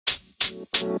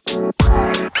Hey,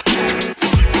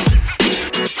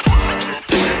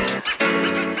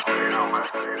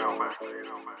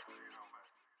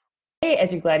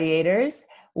 EduGladiators.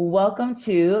 Welcome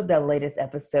to the latest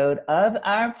episode of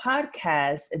our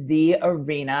podcast, The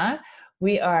Arena.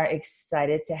 We are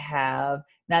excited to have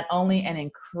not only an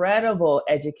incredible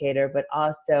educator, but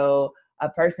also a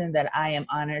person that I am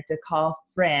honored to call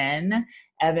friend.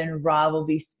 Evan Robb will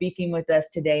be speaking with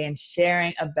us today and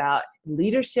sharing about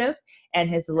leadership and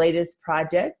his latest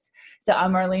projects. So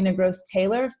I'm Marlena Gross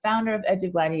Taylor, founder of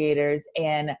EduGladiators,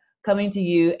 and coming to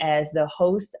you as the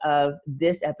host of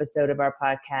this episode of our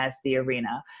podcast, The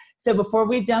Arena. So before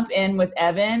we jump in with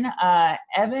Evan,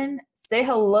 Evan, say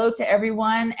hello to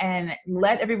everyone and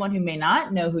let everyone who may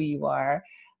not know who you are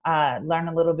learn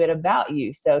a little bit about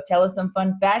you. So tell us some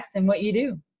fun facts and what you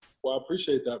do. Well, I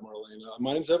appreciate that, Marlena.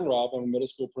 My name's Evan Robb. I'm a middle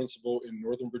school principal in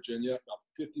Northern Virginia, about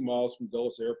 50 miles from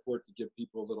Dulles Airport, to give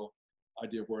people a little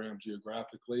idea of where I am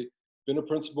geographically. Been a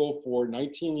principal for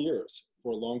 19 years,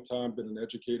 for a long time, been an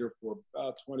educator for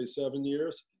about 27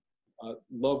 years.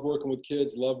 Love working with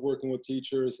kids, love working with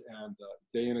teachers, and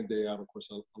day in and day out, of course,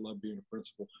 I love being a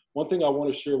principal. One thing I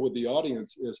want to share with the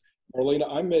audience is, Marlena,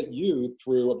 I met you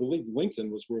through, I believe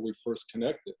LinkedIn was where we first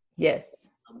connected. Yes.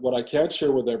 What I can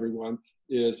share with everyone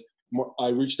is I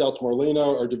reached out to Marlena.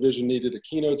 Our division needed a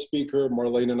keynote speaker.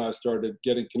 Marlena and I started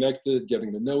getting connected,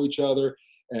 getting to know each other.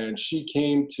 And she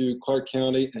came to Clark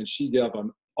County and she gave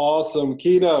an awesome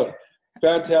keynote.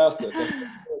 Fantastic. I still hear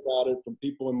about it from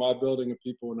people in my building and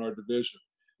people in our division.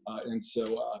 And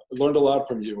so I learned a lot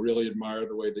from you. Really admire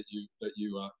the way that you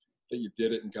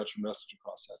did it and got your message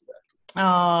across that day.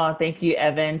 Oh, thank you,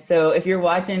 Evan. So if you're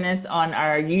watching this on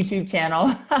our YouTube channel,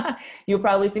 you'll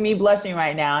probably see me blushing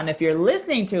right now. And if you're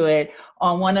listening to it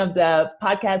on one of the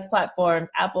podcast platforms,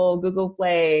 Apple, Google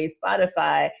Play,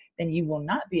 Spotify, then you will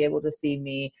not be able to see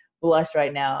me blush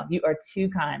right now. You are too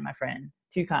kind, my friend.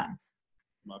 Too kind.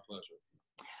 My pleasure.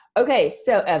 Okay,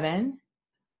 so Evan,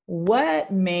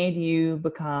 what made you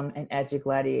become an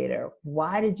EduGladiator?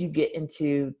 Why did you get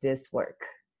into this work?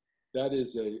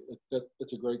 That's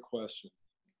a great question.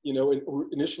 You know,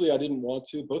 initially I didn't want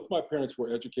to. Both my parents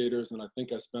were educators, and I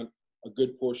think I spent a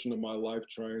good portion of my life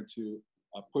trying to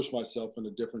push myself in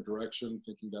a different direction,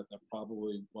 thinking that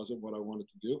probably wasn't what I wanted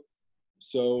to do.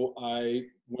 So I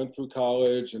went through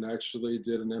college and actually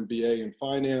did an MBA in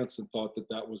finance and thought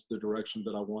that was the direction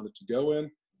that I wanted to go in.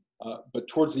 But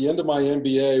towards the end of my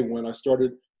MBA, when I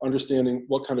started understanding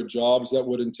what kind of jobs that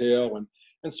would entail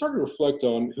and started to reflect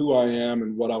on who I am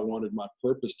and what I wanted my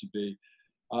purpose to be,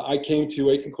 I came to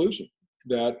a conclusion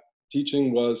that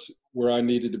teaching was where I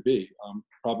needed to be,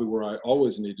 probably where I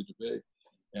always needed to be.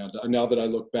 And now that I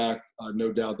look back,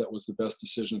 no doubt that was the best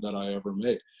decision that I ever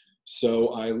made.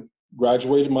 So I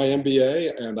graduated my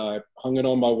MBA and I hung it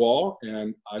on my wall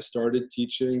and I started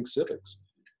teaching civics,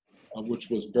 which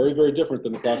was very, very different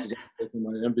than the classes I took in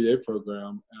my MBA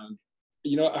program. And,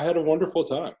 you know, I had a wonderful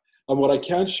time. And what I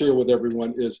can share with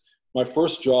everyone is my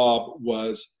first job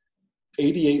was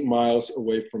 88 miles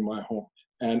away from my home.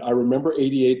 And I remember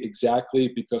 88 exactly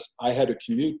because I had to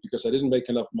commute because I didn't make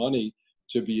enough money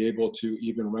to be able to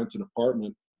even rent an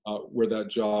apartment where that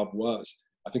job was.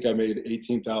 I think I made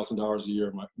 $18,000 a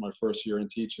year my first year in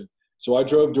teaching. So I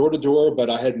drove door to door, but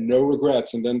I had no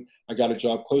regrets. And then I got a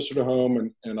job closer to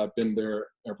home and I've been there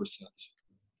ever since.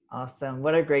 Awesome.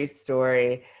 What a great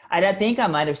story. I think I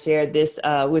might have shared this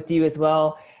with you as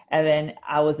well, Evan.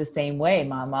 I was the same way.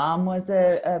 My mom was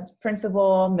a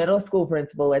principal, middle school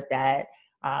principal at that,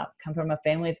 come from a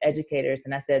family of educators.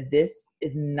 And I said, this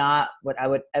is not what I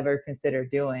would ever consider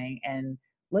doing. And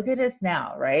look at us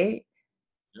now, right?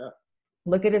 Yeah.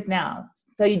 Look at us now.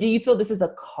 So do you feel this is a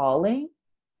calling?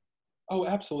 Oh,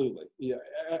 absolutely. Yeah,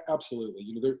 absolutely.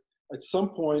 You know, there at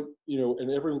some point, you know,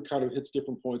 and everyone kind of hits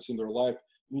different points in their life.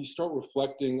 When you start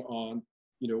reflecting on,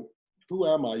 you know, who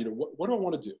am I? You know, what do I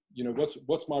want to do? You know,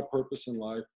 what's my purpose in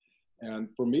life? And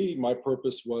for me, my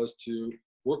purpose was to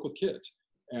work with kids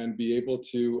and be able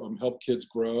to help kids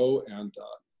grow and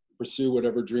pursue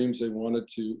whatever dreams they wanted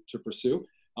to pursue.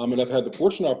 And I've had the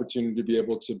fortunate opportunity to be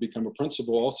able to become a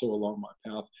principal also along my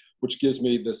path, which gives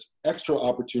me this extra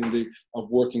opportunity of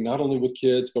working not only with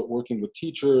kids, but working with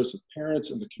teachers and parents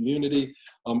and the community,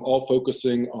 all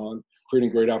focusing on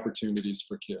creating great opportunities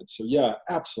for kids. So yeah,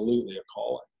 absolutely a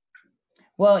calling.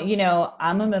 Well, you know,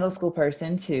 I'm a middle school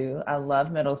person too. I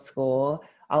love middle school.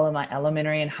 All of my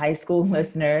elementary and high school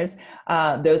listeners,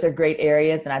 those are great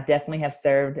areas. And I definitely have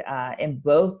served in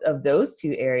both of those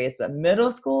two areas. But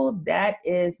middle school, that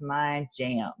is my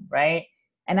jam, right?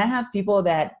 And I have people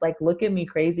that like look at me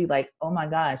crazy, like, oh my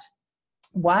gosh,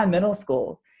 why middle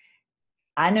school?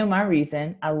 I know my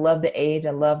reason. I love the age.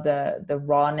 I love the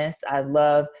rawness. I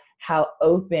love how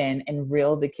open and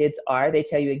real the kids are. They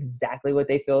tell you exactly what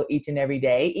they feel each and every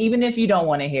day, even if you don't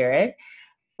want to hear it.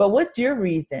 But what's your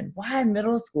reason? Why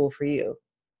middle school for you?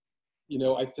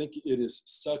 I think it is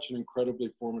such an incredibly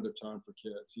formative time for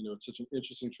kids. It's such an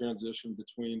interesting transition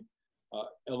between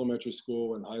elementary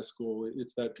school and high school.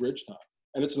 It's that bridge time,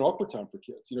 and it's an awkward time for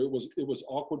kids. It was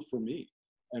awkward for me,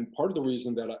 and part of the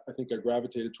reason that I think I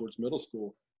gravitated towards middle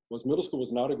school was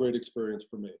not a great experience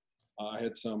for me. I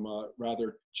had some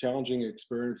rather challenging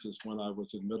experiences when I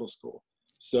was in middle school.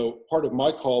 So part of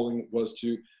my calling was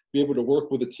to be able to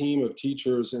work with a team of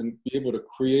teachers and be able to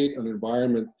create an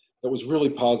environment that was really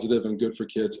positive and good for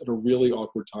kids at a really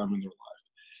awkward time in their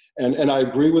life. And I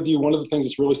agree with you. One of the things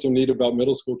that's really so neat about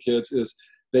middle school kids is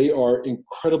they are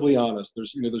incredibly honest.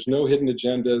 There's no hidden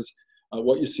agendas.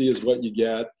 What you see is what you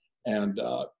get. And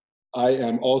I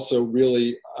am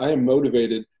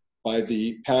motivated by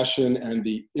the passion and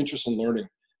the interest in learning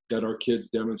that our kids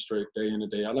demonstrate day in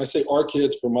and day out. And I say our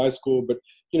kids for my school, but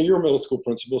you're a middle school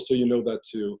principal, so you know that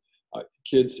too.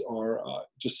 Kids are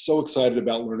just so excited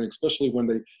about learning, especially when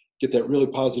they get that really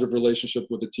positive relationship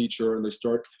with the teacher and they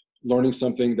start learning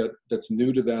something that's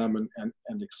new to them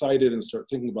and excited and start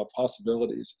thinking about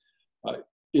possibilities.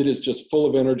 It is just full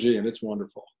of energy and it's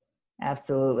wonderful.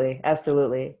 Absolutely.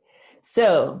 Absolutely.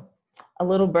 So a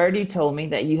little birdie told me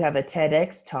that you have a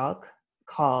TEDx talk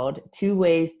called 2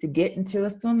 Ways to Get into a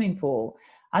Swimming Pool.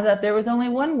 I thought there was only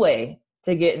one way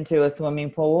to get into a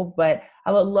swimming pool, but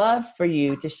I would love for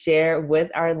you to share with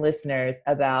our listeners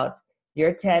about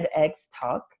your TEDx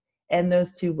talk and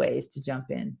those 2 ways to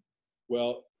jump in.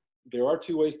 Well, there are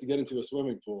 2 ways to get into a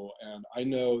swimming pool. And I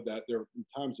know that there have been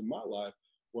times in my life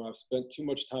where I've spent too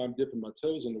much time dipping my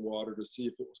toes in the water to see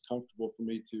if it was comfortable for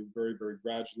me to very, very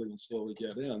gradually and slowly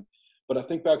get in. But I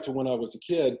think back to when I was a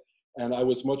kid and I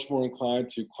was much more inclined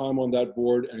to climb on that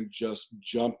board and just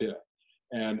jump in.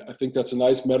 And I think that's a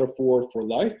nice metaphor for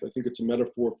life. I think it's a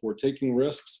metaphor for taking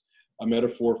risks, a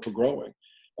metaphor for growing.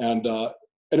 And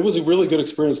it was a really good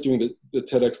experience doing the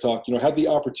TEDx talk. I had the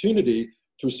opportunity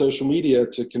through social media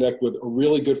to connect with a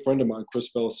really good friend of mine, Chris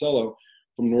Felicello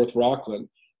from North Rockland.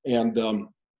 And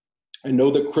I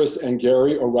know that Chris and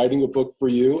Gary are writing a book for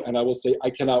you. And I will say, I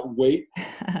cannot wait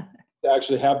to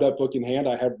actually have that book in hand.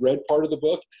 I have read part of the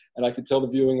book and I can tell the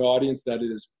viewing audience that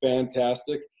it is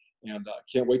fantastic. And I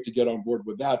can't wait to get on board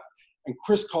with that. And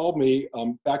Chris called me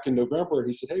back in November and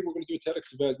he said, hey, we're going to do a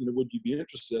TEDx event. Would you be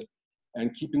interested?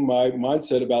 And keeping my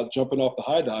mindset about jumping off the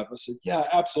high dive, I said, yeah,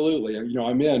 absolutely. And,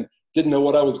 I'm in. Didn't know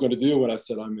what I was going to do when I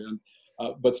said I'm in,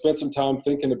 but spent some time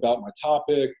thinking about my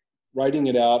topic, writing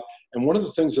it out. And one of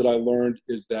the things that I learned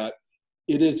is that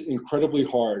it is incredibly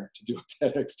hard to do a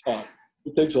TEDx talk.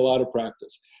 It takes a lot of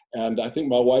practice. And I think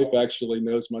my wife actually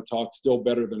knows my talk still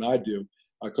better than I do,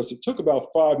 because it took about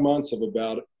 5 months of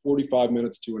about 45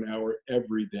 minutes to an hour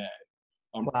every day.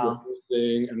 Wow.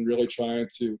 Rehearsing and really trying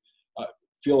to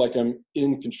feel like I'm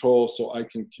in control so I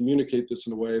can communicate this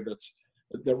in a way that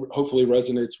hopefully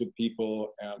resonates with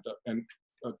people and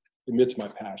emits my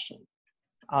passion.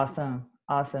 Awesome.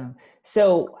 Awesome.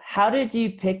 So how did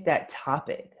you pick that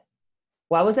topic?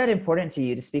 Why was that important to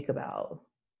you to speak about?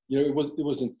 It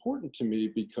was important to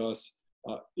me because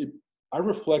I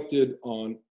reflected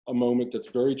on a moment that's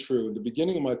very true. In the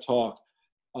beginning of my talk,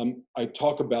 I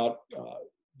talk about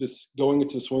this going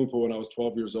into the swimming pool when I was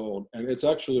 12 years old. And it's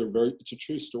actually it's a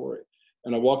true story.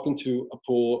 And I walked into a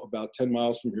pool about 10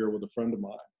 miles from here with a friend of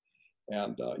mine.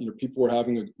 And, people were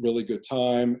having a really good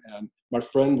time. And my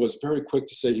friend was very quick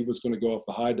to say he was going to go off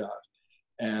the high dive.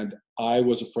 And I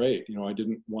was afraid, I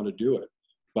didn't want to do it.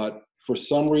 But for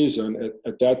some reason,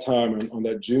 at that time, on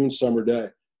that June summer day,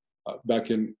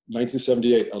 back in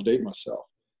 1978, I'll date myself,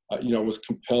 I was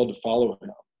compelled to follow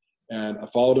him. And I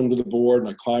followed him to the board and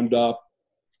I climbed up.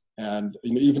 And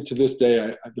even to this day, I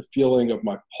had the feeling of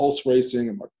my pulse racing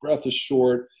and my breath is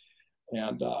short.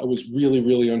 And I was really,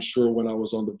 really unsure when I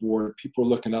was on the board. People were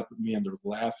looking up at me and they're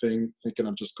laughing, thinking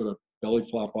I'm just going to belly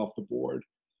flop off the board.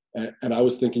 And I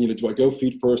was thinking, do I go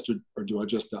feet first or do I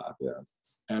just dive in?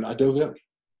 And I dove in.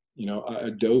 I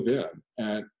dove in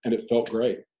and it felt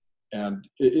great. And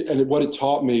what it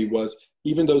taught me was,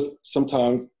 even though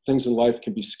sometimes things in life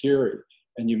can be scary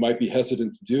and you might be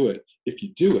hesitant to do it, if you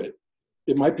do it,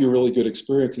 it might be a really good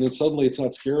experience. And then suddenly it's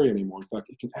not scary anymore. In fact,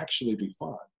 it can actually be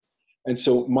fun. And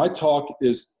so my talk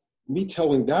is me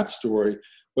telling that story,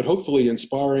 but hopefully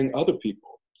inspiring other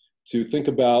people to think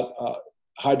about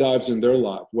high dives in their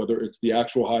life, whether it's the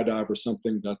actual high dive or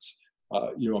something that's a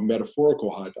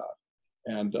metaphorical high dive.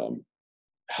 And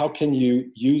how can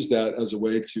you use that as a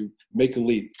way to make a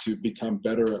leap to become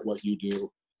better at what you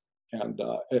do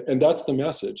And that's the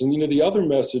message. And, the other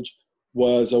message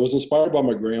was I was inspired by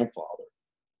my grandfather.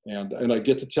 And I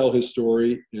get to tell his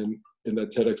story in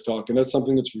that TEDx talk. And that's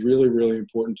something that's really, really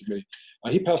important to me.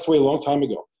 He passed away a long time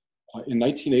ago, in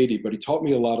 1980, but he taught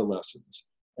me a lot of lessons.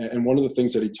 And one of the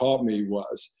things that he taught me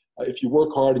was, if you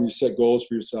work hard and you set goals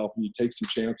for yourself and you take some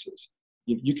chances,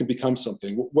 you can become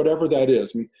something, whatever that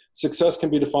is. I mean, success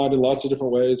can be defined in lots of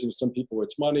different ways. Some people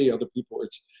it's money, other people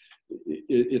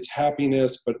it's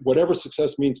happiness, but whatever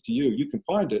success means to you, you can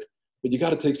find it, but you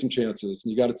got to take some chances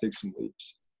and you got to take some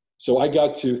leaps. So I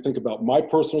got to think about my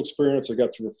personal experience. I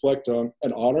got to reflect on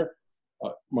and honor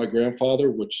my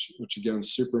grandfather, which again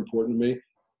is super important to me,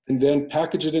 and then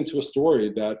package it into a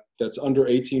story that's under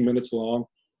 18 minutes long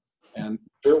and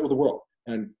share it with the world.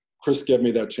 And Chris gave me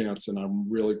that chance, and I'm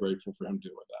really grateful for him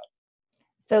doing that.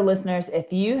 So listeners,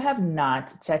 if you have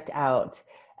not checked out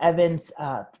Evan's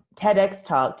TEDx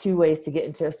talk, 2 Ways to Get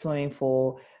into a Swimming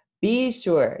Pool, be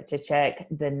sure to check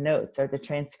the notes or the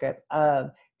transcript of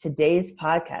today's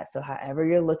podcast. So however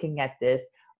you're looking at this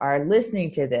or listening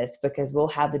to this, because we'll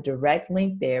have the direct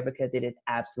link there because it is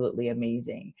absolutely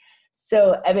amazing.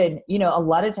 So Evan, a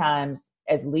lot of times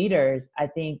as leaders, I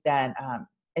think that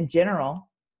in general,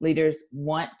 leaders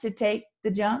want to take the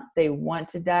jump, they want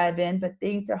to dive in, but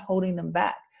things are holding them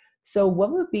back. So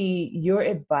what would be your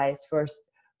advice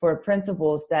for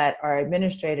principals that are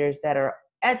administrators that are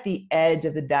at the edge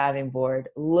of the diving board,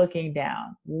 looking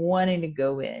down, wanting to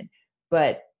go in,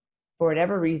 but for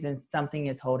whatever reason, something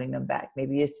is holding them back?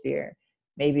 Maybe it's fear,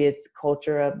 maybe it's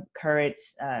culture of current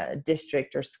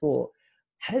district or school.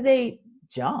 How do they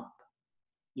jump?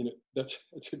 That's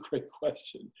a great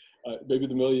question. Maybe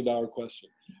the $1 million question.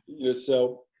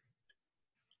 So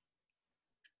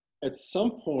at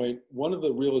some point, one of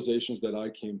the realizations that I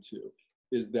came to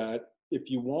is that if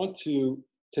you want to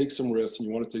take some risks and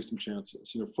you want to take some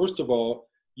chances, first of all,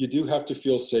 you do have to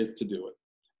feel safe to do it.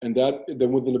 And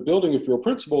then within a building, if you're a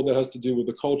principal, that has to do with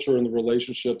the culture and the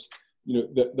relationships,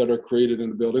 that are created in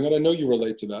the building. And I know you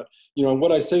relate to that. And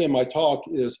what I say in my talk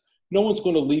is no one's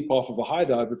going to leap off of a high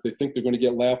dive if they think they're going to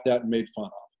get laughed at and made fun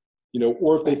of,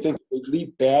 or if they think they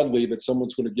leap badly, that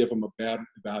someone's going to give them a bad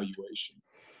evaluation.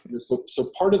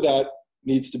 So part of that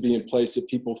needs to be in place, that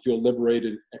people feel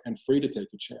liberated and free to take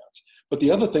a chance. But the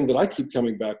other thing that I keep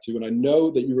coming back to, and I know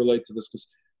that you relate to this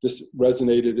because this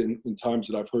resonated in times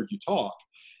that I've heard you talk,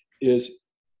 is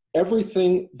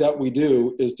everything that we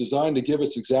do is designed to give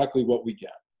us exactly what we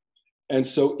get. And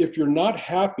so if you're not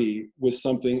happy with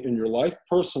something in your life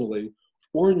personally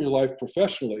or in your life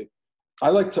professionally, I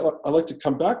like to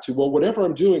come back to, well, whatever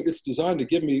I'm doing, it's designed to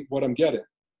give me what I'm getting.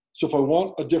 So if I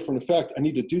want a different effect, I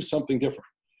need to do something different.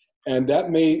 And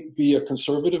that may be a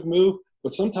conservative move,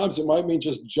 but sometimes it might mean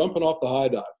just jumping off the high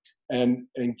dive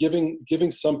and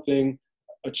giving something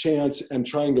a chance and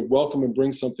trying to welcome and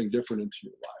bring something different into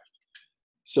your life.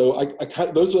 So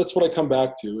that's what I come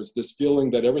back to, is this feeling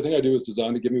that everything I do is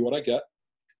designed to give me what I get,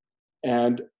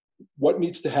 and what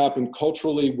needs to happen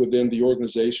culturally within the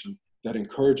organization that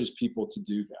encourages people to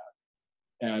do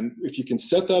that. And if you can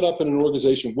set that up in an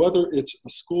organization, whether it's a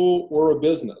school or a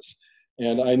business,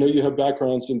 and I know you have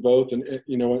backgrounds in both,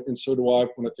 and so do I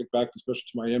when I think back, especially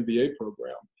to my MBA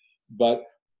program. But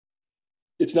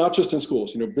it's not just in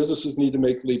schools. Businesses need to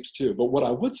make leaps too. But what I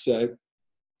would say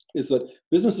is that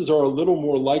businesses are a little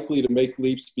more likely to make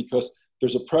leaps because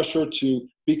there's a pressure to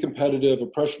be competitive, a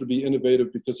pressure to be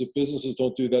innovative, because if businesses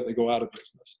don't do that, they go out of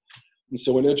business. And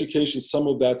so in education, some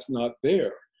of that's not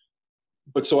there.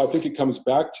 But so I think it comes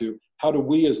back to, how do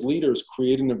we as leaders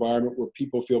create an environment where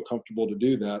people feel comfortable to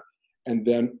do that? And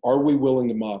then are we willing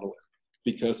to model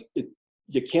it? Because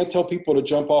you can't tell people to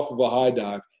jump off of a high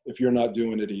dive if you're not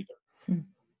doing it either.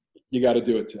 You got to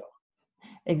do it too.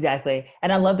 Exactly.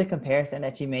 And I love the comparison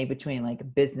that you made between like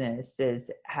businesses,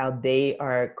 how they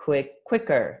are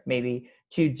quicker maybe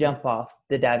to jump off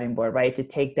the diving board, right? To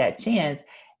take that chance.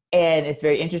 And it's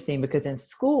very interesting because in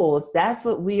schools, that's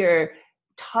what we are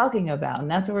talking about. And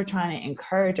that's what we're trying to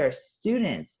encourage our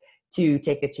students to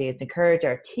take a chance, encourage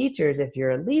our teachers, if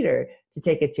you're a leader, to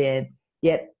take a chance.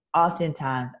 Yet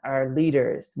oftentimes our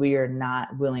leaders, we are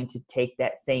not willing to take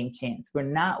that same chance. We're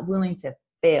not willing to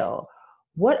fail.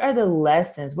 What are the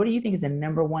lessons? What do you think is the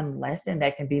number one lesson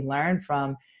that can be learned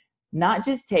from not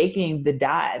just taking the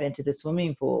dive into the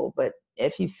swimming pool, but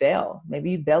if you fail,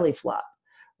 maybe you belly flop?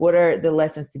 What are the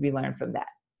lessons to be learned from that?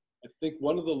 I think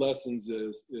one of the lessons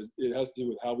is it has to do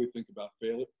with how we think about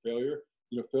failure.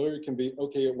 Failure can be,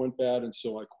 okay, it went bad and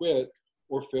so I quit,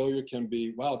 or failure can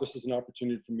be, wow, this is an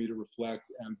opportunity for me to reflect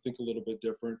and think a little bit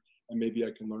different, and maybe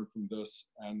I can learn from this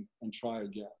and try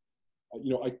again.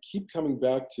 I keep coming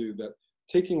back to that.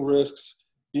 Taking risks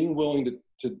being willing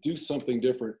to do something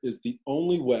different is the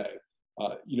only way,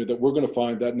 that we're going to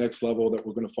find that next level, that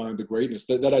we're going to find the greatness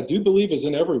that I do believe is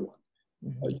in everyone.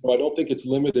 Mm-hmm. I don't think it's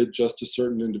limited just to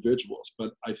certain individuals,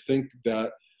 but I think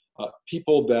that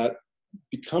people that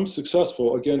become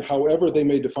successful, again, however they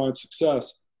may define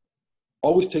success,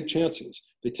 always take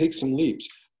chances. They take some leaps.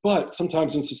 But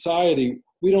sometimes in society,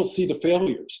 we don't see the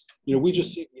failures. We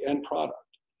just see the end product.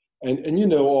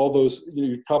 And all those,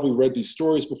 you've probably read these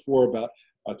stories before about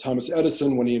Thomas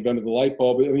Edison when he invented the light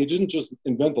bulb. I mean, he didn't just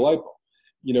invent the light bulb.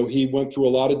 He went through a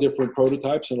lot of different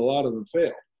prototypes and a lot of them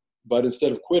failed. But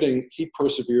instead of quitting, he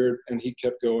persevered and he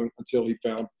kept going until he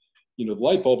found, the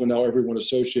light bulb, and now everyone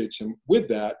associates him with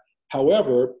that.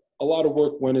 However, a lot of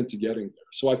work went into getting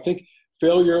there. So I think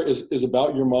failure is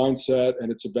about your mindset,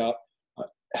 and it's about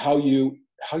how you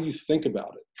think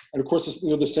about it. And of course, it's,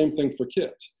 the same thing for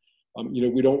kids.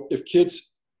 If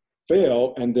kids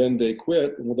fail and then they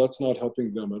quit, well, that's not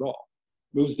helping them at all.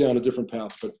 Moves down a different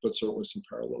path, but certainly some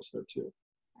parallels there too.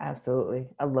 Absolutely.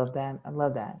 I love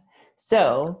that.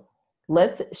 So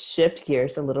let's shift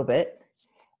gears a little bit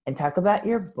and talk about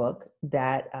your book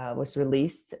that was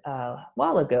released a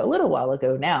little while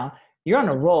ago now. You're on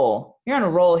a roll. You're on a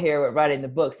roll here with writing the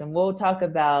books, and we'll talk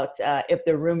about if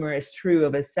the rumor is true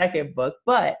of a second book.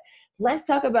 But let's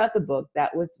talk about the book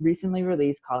that was recently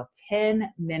released called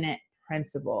 10-Minute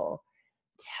Principle.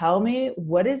 Tell me,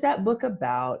 what is that book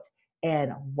about,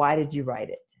 and why did you write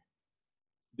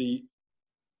it?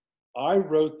 I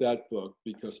wrote that book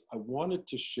because I wanted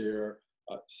to share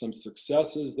some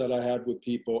successes that I had with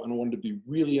people, and I wanted to be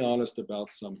really honest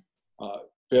about some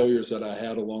failures that I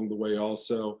had along the way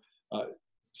also.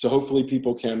 So hopefully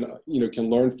people can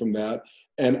learn from that.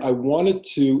 And I wanted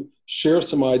to share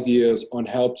some ideas on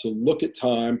how to look at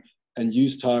time and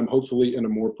use time, hopefully in a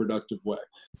more productive way.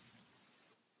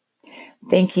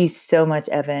 Thank you so much,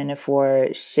 Evan, for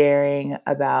sharing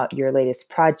about your latest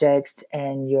projects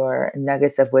and your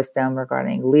nuggets of wisdom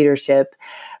regarding leadership.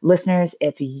 Listeners,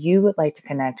 if you would like to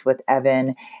connect with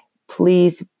Evan,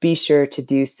 please be sure to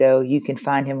do so. You can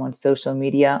find him on social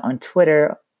media, on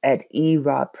Twitter at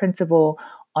eRobPrincipal,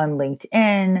 on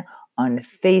LinkedIn, on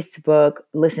Facebook.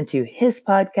 Listen to his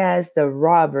podcast, The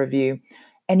Rob Review,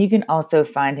 and you can also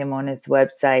find him on his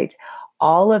website.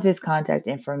 All of his contact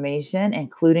information,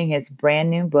 including his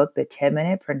brand new book, The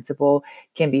 10-Minute Principle,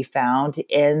 can be found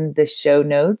in the show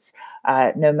notes.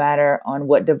 No matter on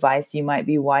what device you might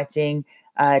be watching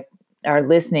or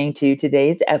listening to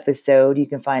today's episode, you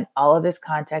can find all of his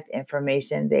contact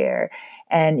information there.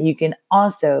 And you can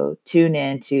also tune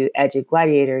in to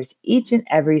EduGladiators each and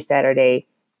every Saturday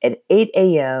at 8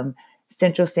 a.m.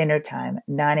 Central Standard Time,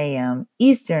 9 a.m.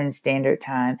 Eastern Standard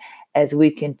Time, as we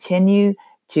continue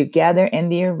to gather in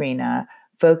the arena,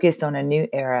 focused on a new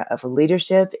era of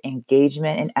leadership,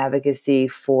 engagement, and advocacy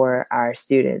for our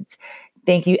students.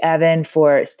 Thank you, Evan,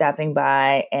 for stopping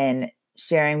by and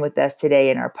sharing with us today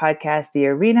in our podcast, The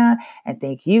Arena. And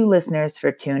thank you, listeners,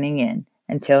 for tuning in.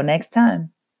 Until next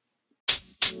time.